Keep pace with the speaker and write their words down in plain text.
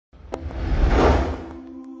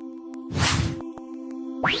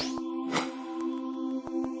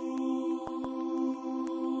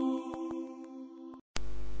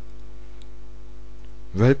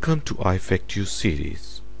Welcome to iEffective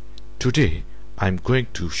series. Today I am going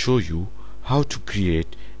to show you how to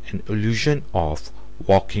create an illusion of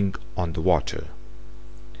walking on the water.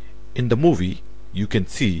 In the movie you can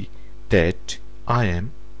see that I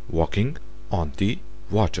am walking on the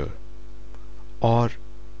water. Or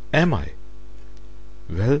am I?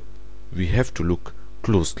 Well, we have to look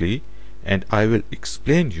closely and I will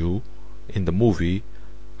explain you in the movie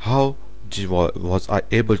how was I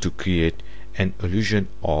able to create an illusion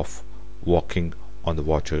of walking on the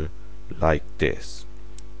water like this.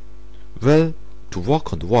 Well, to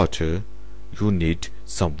walk on the water you need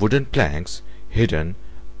some wooden planks hidden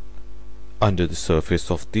under the surface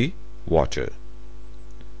of the water.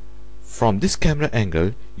 From this camera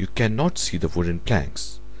angle you cannot see the wooden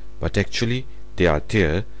planks, but actually they are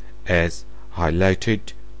there as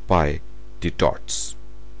highlighted by the dots.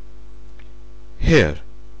 Here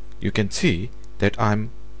you can see that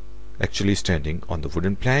I'm actually standing on the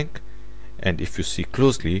wooden plank, and if you see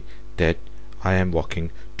closely that I am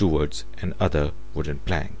walking towards another wooden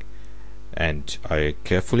plank, and I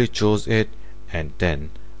carefully chose it and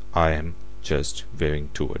then I am just waving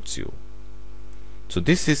towards you. So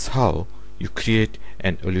this is how you create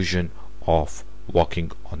an illusion of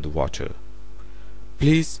walking on the water.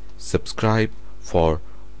 Please subscribe for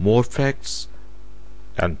more facts.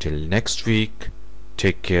 Until next week,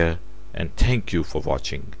 take care and thank you for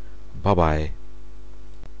watching. Bye bye.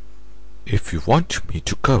 If you want me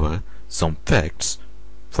to cover some facts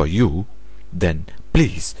for you, then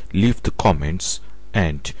please leave the comments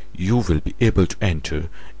and you will be able to enter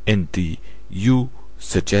in the You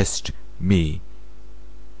Suggest Me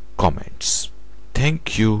comments.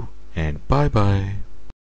 Thank you and bye bye.